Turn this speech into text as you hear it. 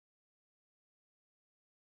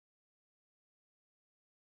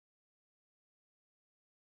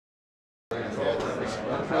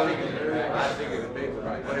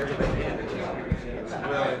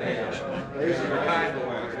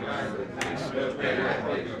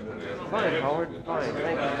Fine, Howard. Fine.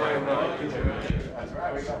 Thank you very much.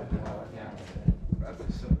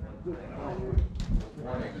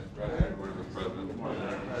 Morning, Mr. President.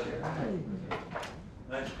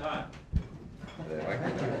 Nice time. Good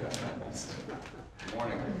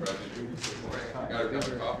morning, Mr. President. You got a cup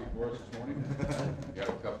of coffee for us this morning? You got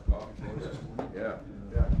a cup of coffee for us this morning? Yeah.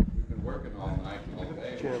 We've been working all night and all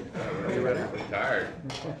day. You ready? We're tired.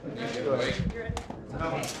 Need to get away.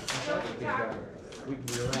 We can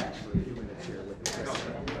relax for a few minutes here.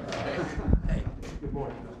 Hey, good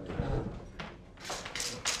morning.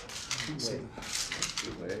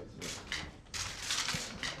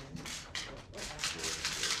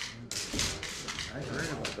 I heard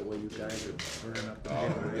about the way you guys are burning up the I'm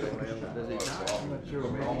not sure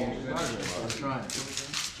we're making any progress. We're trying.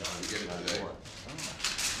 Get it today.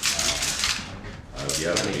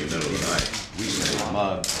 Yeah, in the middle of the night. We send a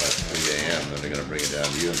mug at 3 a.m. Then they're going to bring it down to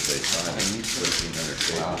you and say, sign it. 1,300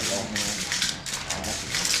 pages.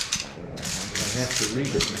 I have to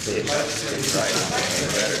read it. Right.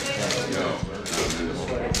 Better. No.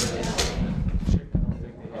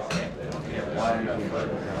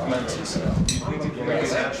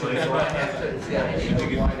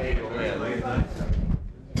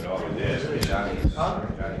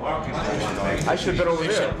 I should have been over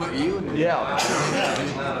there. Yeah.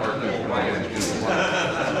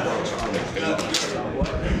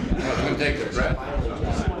 I'm going to take the breath.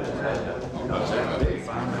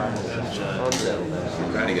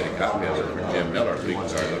 I'm trying to get a copy of it from Jim Miller so we can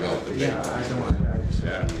start looking at the pictures.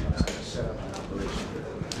 Yeah.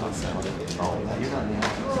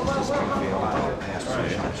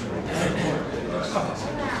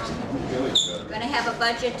 Going to have a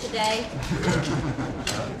budget today,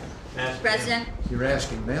 President. You're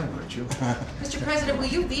asking them, aren't you? Mr. President, will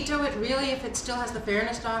you veto it really if it still has the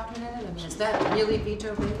fairness doctrine in it? I mean, is that really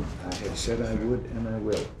veto-proof? I had said I would, and I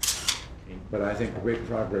will. But I think great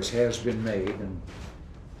progress has been made, and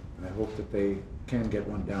I hope that they can get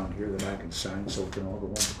one down here that I can sign so we can all go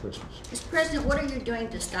home for Christmas. Mr. President, what are you doing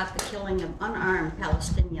to stop the killing of unarmed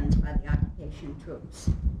Palestinians by the occupation troops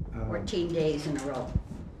 14 days in a row?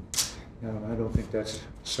 Now, I don't think that's a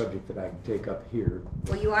subject that I can take up here.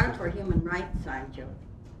 Well, you are for human rights, aren't you?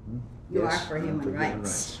 You Yes, are for I'm human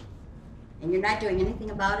rights. And you're not doing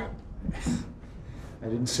anything about it? I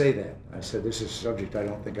didn't say that. I said this is a subject I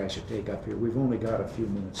don't think I should take up here. We've only got a few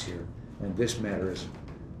minutes here, and this matter is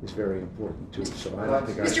very important too, so I don't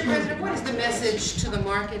think I should. Mr. President, what is the message to the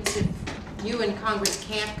markets if you and Congress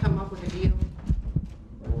can't come up with a deal?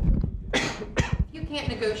 If you can't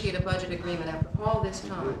negotiate a budget agreement after all this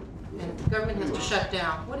time, and the government has to shut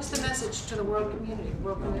down, what is the message to the world community,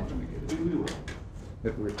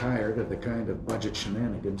 That we're tired of the kind of budget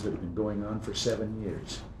shenanigans that have been going on for 7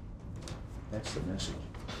 years. That's the message.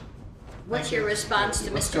 What's your response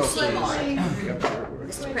to Mr. Seymour?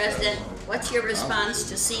 Mr. President, what's your response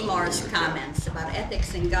to Seymour's comments about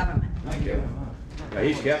ethics in government? Now,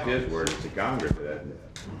 he's kept his word. It's the Congress that hasn't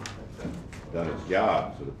done its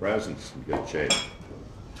job, so the president's in good shape.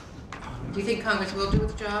 Do you think Congress will do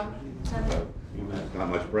its job, Senator? There's not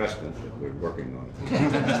much precedent, but we're working on it.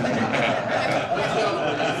 Have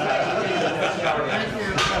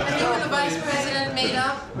you and the Vice President made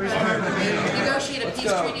up or negotiate a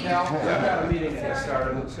peace treaty? I've got a meeting that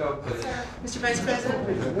started. Let's go. Mr. Vice President,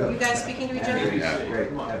 you guys speaking to each other? Yeah,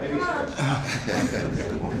 great.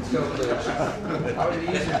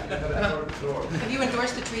 Have you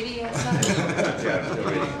endorsed the treaty yet, Senator? Yeah, I'm still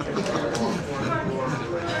reading.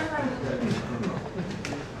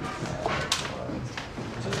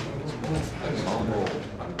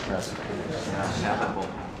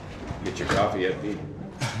 Get your coffee at Pete.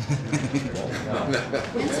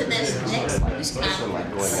 Into this next news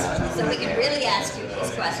conference, so we can really ask you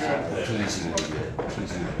these questions.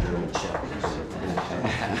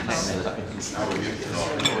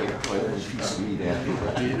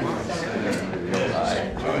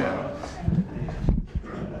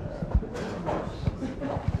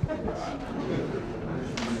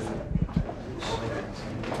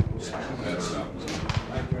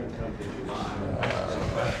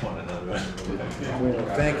 Well,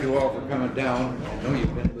 thank you all for coming down. I know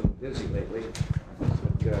you've been a little busy lately,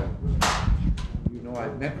 but you know, I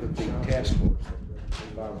met with the task force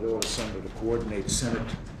that Bob Dole assembled to coordinate Senate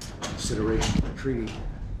consideration of the treaty,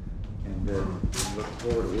 and look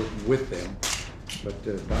forward to working with them. But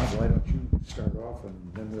Bob, why don't you start off,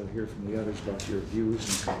 and then we'll hear from the others about your views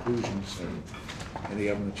and conclusions, and any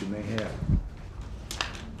of them that you may have.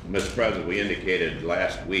 Mr. President, we indicated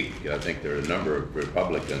last week, I think there are a number of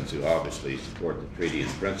Republicans who obviously support the treaty in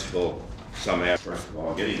principle. Some have, first of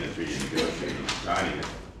all, getting the treaty negotiated and signing it.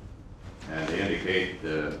 And they indicate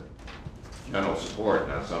the general support.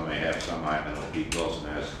 Now, some may have some, I know Pete Wilson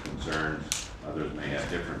has concerns, others may have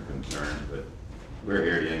different concerns, but we're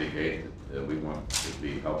here to indicate that we want to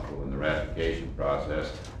be helpful in the ratification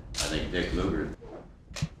process. I think Dick Lugar.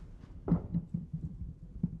 Hi,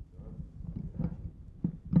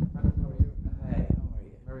 how are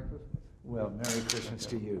you? Merry Christmas. Well, Merry Christmas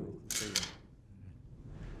to you.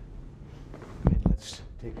 And let's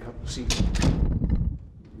take a couple seats. You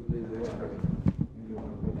leave there. You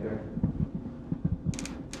want to go there?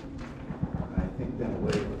 I think that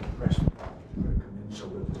way the press is going to come in, so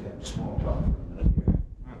we'll just have small talk for a minute here.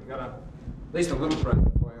 We got at least a little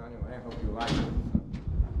present for you anyway. I hope you like it.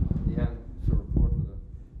 The end, it's a report for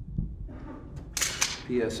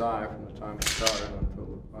the PSI from the time it started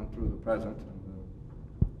on through the present. And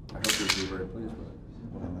I hope you'll be very pleased with it.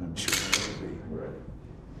 Well, I'm sure it will be.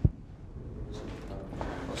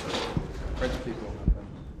 Also, French people have been,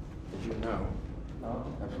 as you know,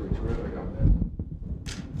 absolutely terrific on this.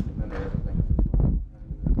 Many other things as well. And,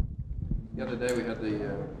 the other day we had the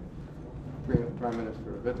Prime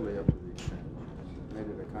Minister of Italy up to the exchange. Made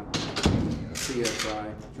it a kind of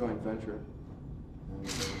CSI joint venture. And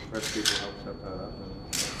the French people helped set that up, and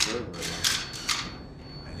that's very, very well.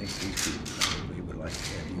 I think these people probably would like to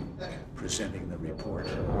have you presenting the report.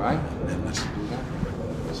 All right? And then let's do that.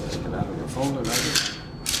 Let's get out of your folder, right?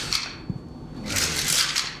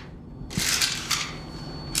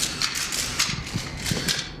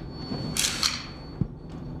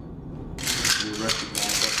 You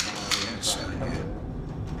recognize that? Yes, I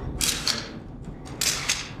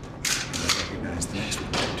recognize the next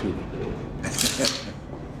one too.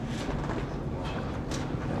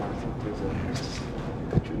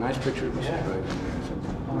 Nice picture of Mrs. Reagan there.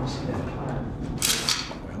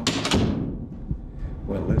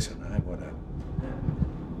 Well, listen,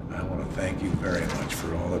 I want to thank you very much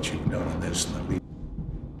for all that you've done on this and the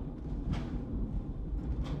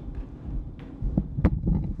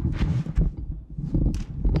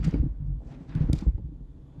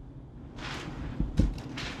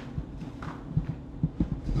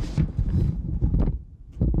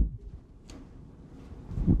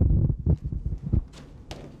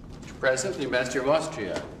Present, the Ambassador of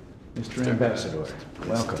Austria. Mr. Ambassador,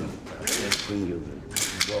 welcome. Let's bring you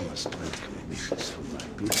the warmest wishes from my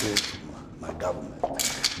people, from my government.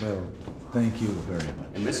 Well, thank you very much.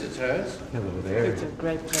 And Mrs. Hers? Hello there. It's a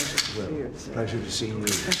great pleasure to see you, sir. Pleasure to see you.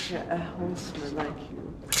 Such a wholesomer like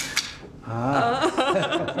you.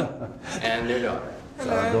 Ah. And their daughter.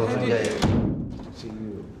 Hello, how do you do? To see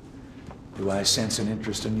you. Do I sense an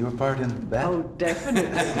interest on your part in that? Oh, definitely,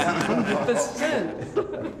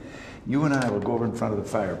 100%. You and I will go over in front of the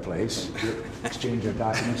fireplace, exchange our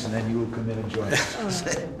documents, and then you will come in and join us.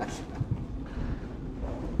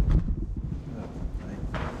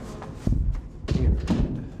 Here.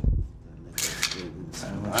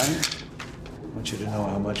 I want you to know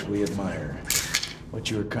how much we admire what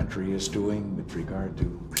your country is doing with regard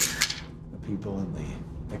to the people and the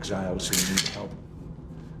exiles who need help,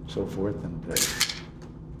 so forth, and we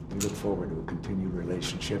look forward to a continued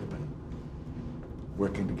relationship and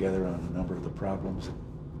working together on a number of the problems,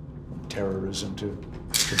 from terrorism to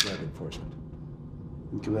drug enforcement.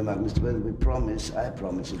 Thank you very much, Mr. President. I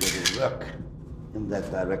promise that we'll work in that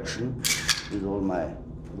direction with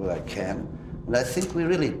what I can. And I think we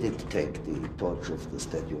really did take the torch of the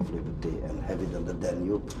Statue of Liberty and have it on the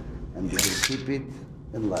Danube, and we will keep it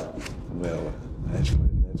enlightened. Well, that's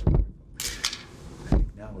wonderful. I think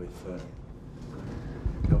now if they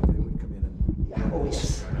would come in and... Yeah, oh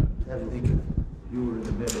yes. I think if you were in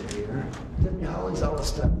the middle here. Tell me, how is our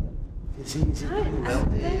study? Is he doing well,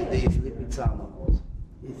 the Lipizzaner?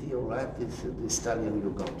 Is he all right, the stallion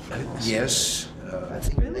you got from us? Yes. I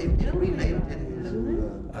think we renamed it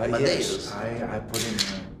Amadeus. Yes, I put in...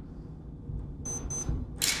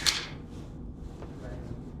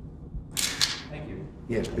 Thank you.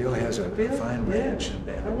 Yes, Bill has a fine ranch and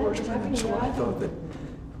a horseman, and so I thought that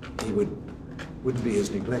he wouldn't be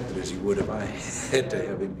as neglected as he would if I had to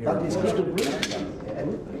have him here. But he's going to bring him. I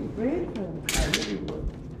really would.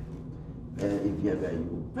 If you ever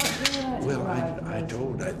you. Well,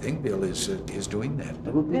 I think Bill is doing that.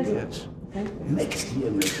 That would be good. Yes. Next year,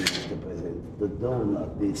 maybe, Mr. President, the donor,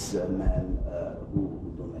 this man who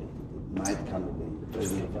donated it, might come again, the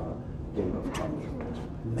president of our Chamber of Commerce.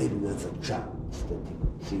 Maybe there's a chance that he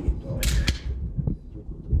could see it, or you could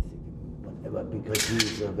visit him, whatever, because he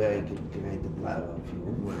is a very great admirer of you.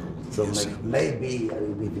 Well, so yes, maybe,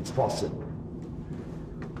 if it's possible.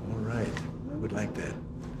 right. I would like that.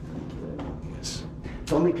 Yes.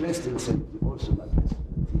 Tommy Cliston said also my best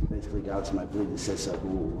regards my predecessor, who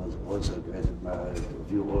was also a great admirer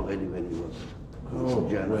of you already when he was Oh,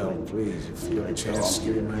 sojourner well, in- please, if in you have a Great chance, Toronto.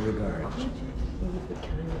 give him my regards. Would you be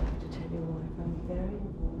kind enough to tell your wife I'm very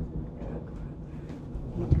involved in the drug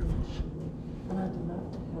program internationally, and I'd love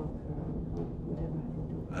to help her in whatever I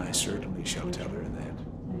can do. I certainly shall tell her that.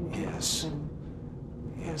 Yes.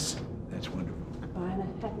 Yes, that's wonderful. Goodbye and a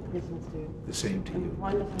happy Christmas, dear. The same to And a you.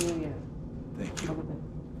 wonderful New Year. Thank All you. the best.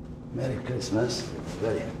 Merry Christmas.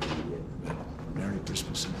 Very happy New Year. Well, Merry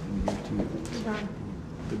Christmas and New Year to you. Goodbye.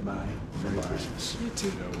 Goodbye. Merry Christmas. You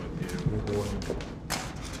too.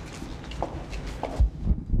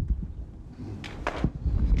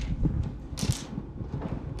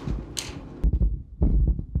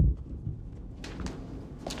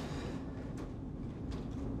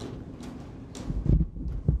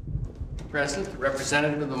 Present,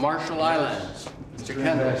 representative of the Marshall Islands, Mr.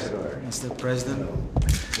 Kendall. Ambassador, Mr. President,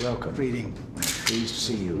 welcome. greeting. Pleased to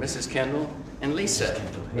see you. Mrs. Kendall, and Lisa,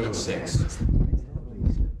 Hello. 6. Hello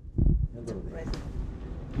there.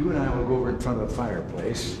 You and I will go over in front of the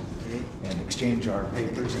fireplace and exchange our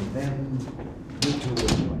papers, and then you two will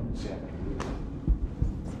join us after you.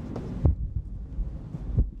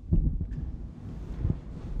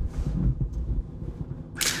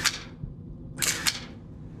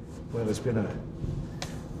 Well, it's been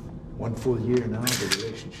one full year now, the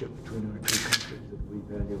relationship between our two countries that we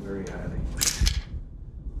value very highly.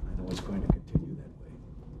 I know it's going to continue that way.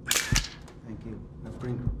 Thank you. I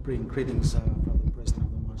bring greetings from the President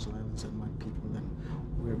of the Marshall Islands and my people, and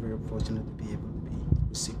we're very fortunate to be able to be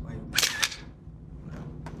received by you. Well,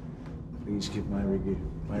 please give my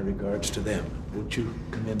regards to them. Won't you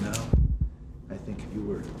come in now? I think if you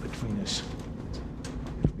were between us,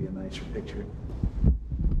 it'd be a nicer picture.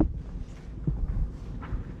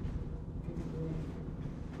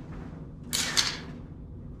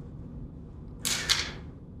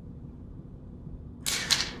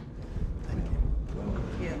 Thank you.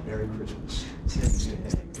 Welcome. Merry Christmas. Yes,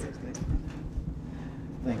 yes.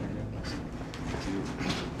 Thank you very much.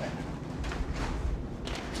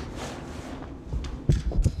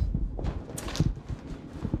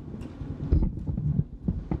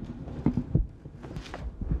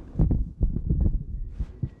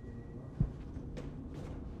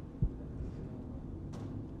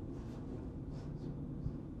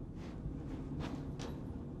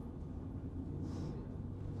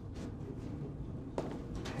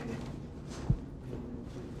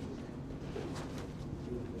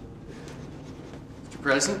 Mr.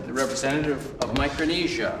 President, the representative of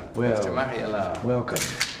Micronesia, Well, Mr. Marehalau. Welcome.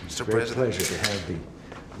 Mr. It's a great President. pleasure to have the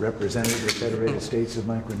representative of the Federated States of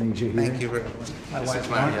Micronesia here. Thank you very much. My Mrs. wife,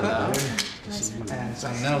 Marehalau. Martha, and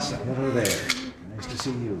son Nelson. Hello there. Nice to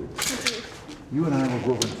see you. You and I will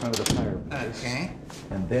go over in front of the fireplace. Okay.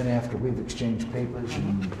 And then after we've exchanged papers,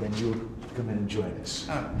 and then you'll come in and join us.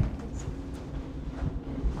 All right.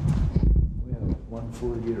 We have one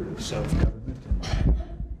full year of self-government and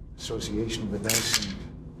association with us, and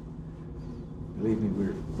believe me,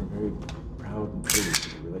 we're very proud and pleased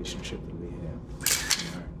with the relationship that we have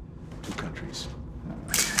in our two countries.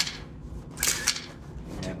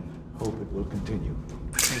 And hope it will continue.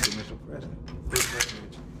 Thank you, Mr. President. Great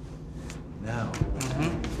privilege. Now, Mm-hmm. I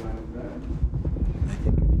think if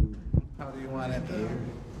you How do you want it? here,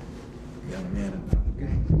 young man in front of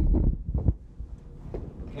you.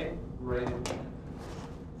 Okay, ready.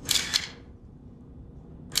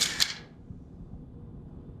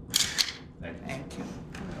 Thank you.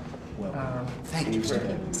 Welcome. Thank you,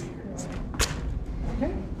 sir.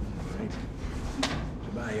 Right.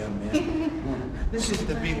 Goodbye, young man. This is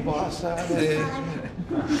the big boss. It is.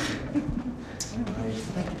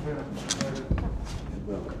 Thank you very much. And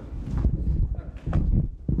welcome.